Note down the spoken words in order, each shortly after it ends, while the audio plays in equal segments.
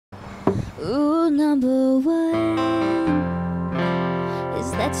Rule number one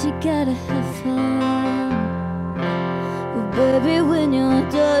is that you gotta have fun. But baby, when you're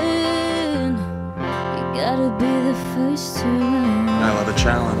done, you gotta be the first to run. I love a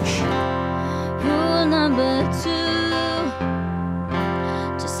challenge. Rule number two,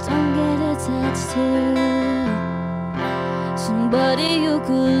 just don't get attached to somebody you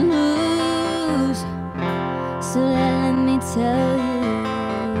could lose. So let me tell you,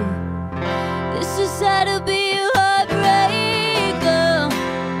 this is how to be a heartbreaker.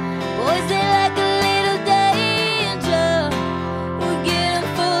 Boys, they like a little danger. We'll get them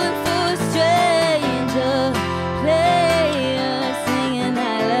falling for a stranger. Players singing I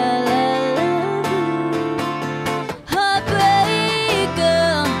love you. Heartbreaker.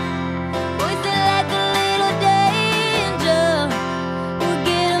 Boys, they like a little danger. We'll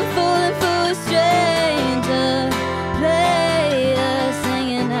get them falling for a stranger. Players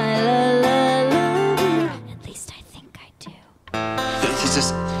singing I love you. At least I think I do. It's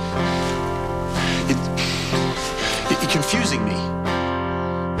just... You're confusing me.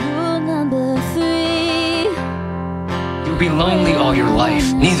 Rule number three. You'll be lonely all your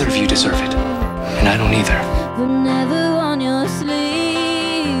life. Neither of you deserve it. And I don't either. But never on your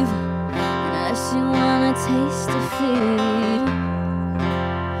sleeve, unless you wanna taste defeat.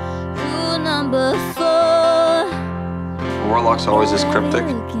 Rule number four. Warlock's always this cryptic.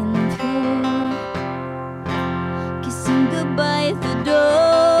 Kissing goodbye at the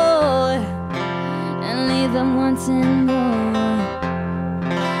door and leave them wanting more.